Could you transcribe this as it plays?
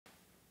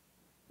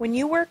When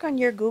you work on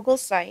your Google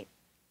site,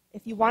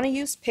 if you want to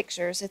use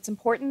pictures, it's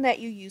important that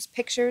you use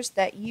pictures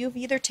that you've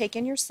either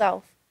taken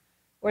yourself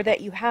or that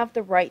you have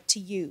the right to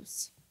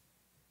use.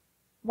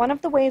 One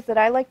of the ways that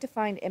I like to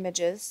find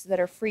images that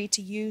are free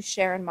to use,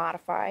 share, and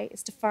modify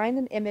is to find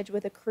an image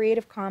with a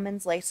Creative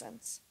Commons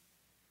license.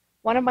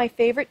 One of my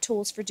favorite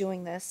tools for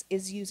doing this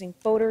is using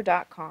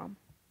Foter.com.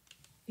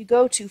 If you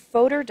go to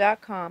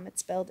Foter.com,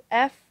 it's spelled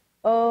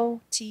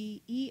Foter.com.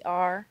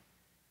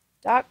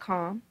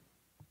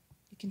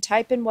 You can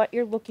type in what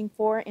you're looking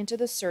for into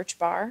the search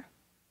bar.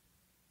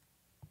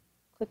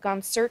 Click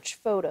on Search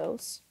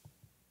Photos.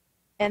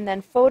 And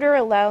then Foter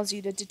allows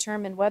you to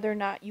determine whether or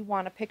not you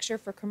want a picture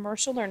for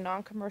commercial or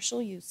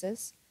non-commercial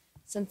uses.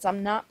 Since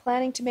I'm not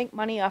planning to make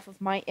money off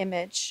of my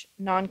image,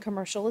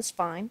 non-commercial is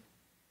fine.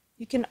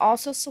 You can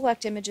also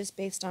select images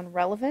based on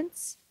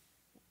relevance,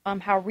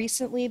 how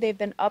recently they've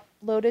been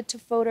uploaded to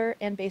Foter,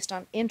 and based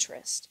on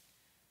interest.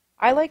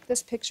 I like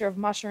this picture of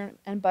mushroom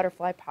and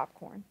butterfly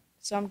popcorn.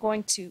 So I'm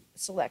going to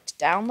select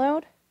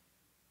Download.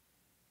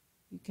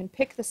 You can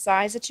pick the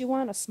size that you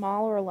want, a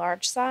small or a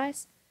large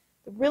size.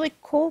 The really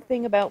cool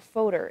thing about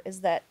Foter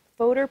is that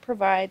Foter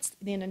provides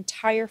an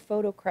entire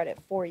photo credit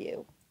for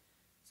you.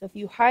 So if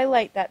you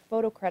highlight that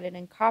photo credit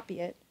and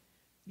copy it,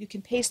 you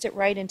can paste it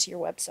right into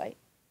your website.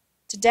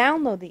 To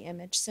download the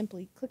image,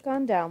 simply click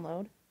on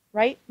Download,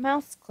 right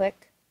mouse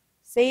click,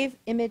 Save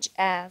Image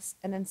As,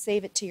 and then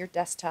save it to your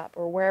desktop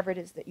or wherever it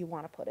is that you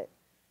want to put it.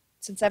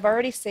 Since I've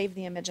already saved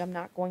the image, I'm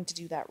not going to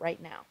do that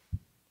right now.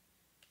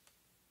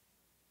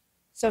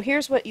 So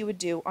here's what you would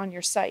do on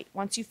your site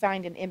once you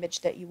find an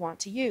image that you want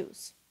to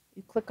use.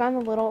 You click on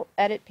the little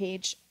Edit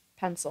Page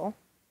pencil.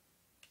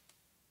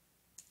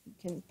 You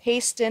can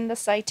paste in the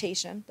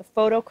citation, the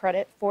photo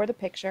credit for the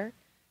picture.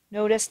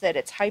 Notice that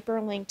it's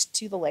hyperlinked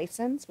to the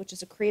license, which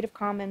is a Creative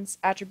Commons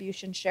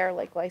Attribution Share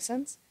Alike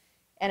license,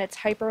 and it's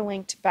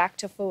hyperlinked back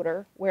to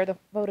Foter, where the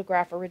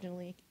photograph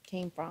originally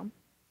came from.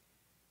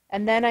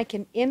 And then I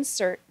can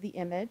insert the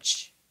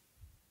image,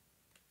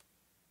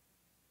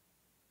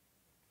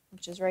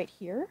 which is right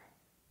here.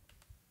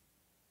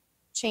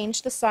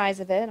 Change the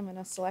size of it. I'm going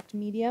to select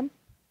medium.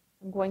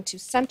 I'm going to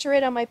center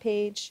it on my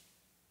page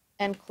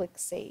and click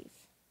Save.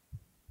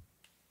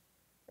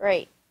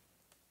 Right.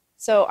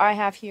 So I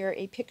have here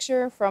a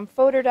picture from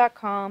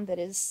Foter.com that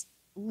is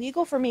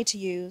legal for me to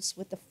use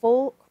with the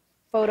full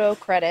photo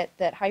credit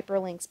that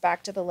hyperlinks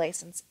back to the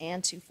license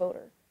and to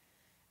Foter.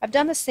 I've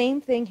done the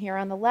same thing here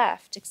on the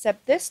left,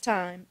 except this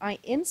time I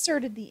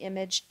inserted the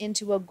image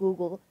into a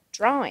Google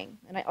drawing,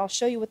 and I'll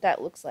show you what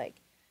that looks like.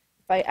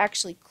 If I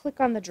actually click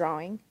on the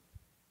drawing,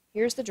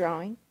 here's the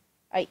drawing.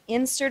 I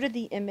inserted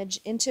the image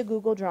into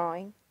Google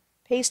Drawing,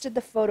 pasted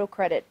the photo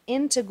credit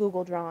into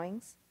Google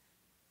Drawings,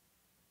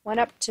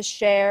 went up to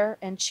share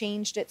and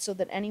changed it so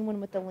that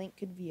anyone with the link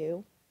could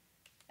view.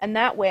 And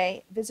that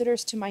way,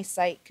 visitors to my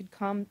site could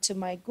come to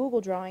my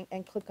Google Drawing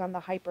and click on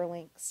the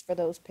hyperlinks for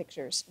those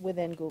pictures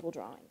within Google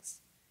Drawings.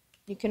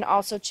 You can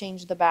also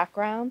change the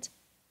background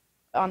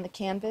on the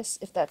canvas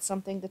if that's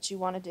something that you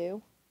want to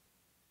do.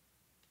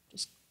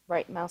 Just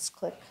right mouse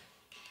click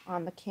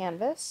on the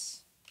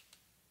canvas.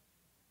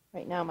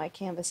 Right now my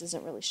canvas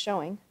isn't really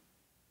showing.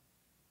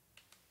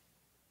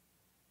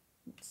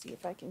 Let's see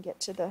if I can get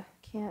to the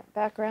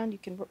background. You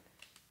can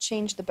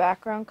change the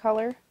background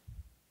color.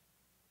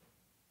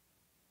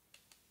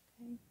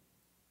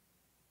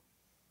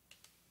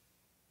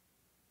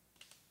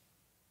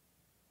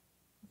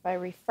 If I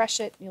refresh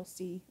it, you'll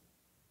see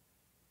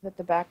that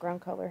the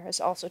background color has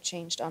also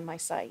changed on my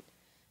site.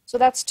 So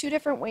that's two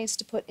different ways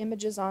to put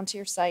images onto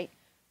your site.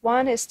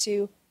 One is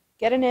to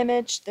get an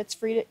image that's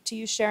free to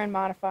use, share, and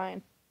modify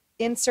and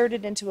insert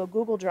it into a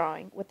Google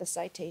drawing with the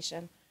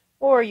citation,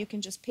 or you can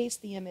just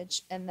paste the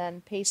image and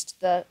then paste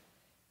the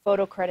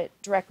photo credit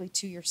directly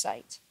to your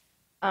site.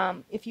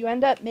 If you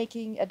end up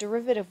making a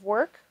derivative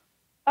work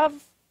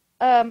of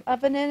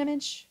an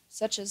image,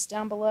 such as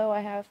down below I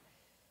have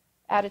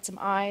added some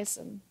eyes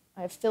and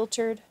I've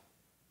filtered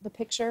the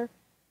picture,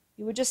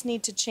 you would just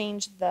need to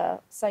change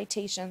the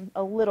citation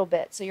a little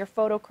bit. So your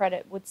photo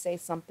credit would say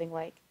something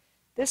like,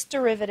 this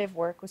derivative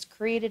work was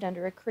created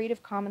under a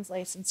Creative Commons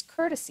license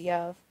courtesy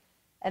of,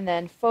 and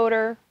then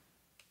Foter,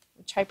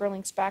 which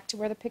hyperlinks back to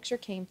where the picture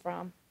came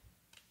from,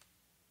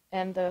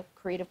 and the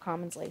Creative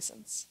Commons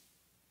license.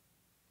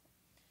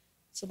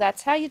 So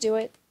that's how you do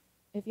it.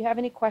 If you have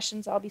any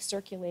questions, I'll be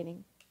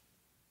circulating.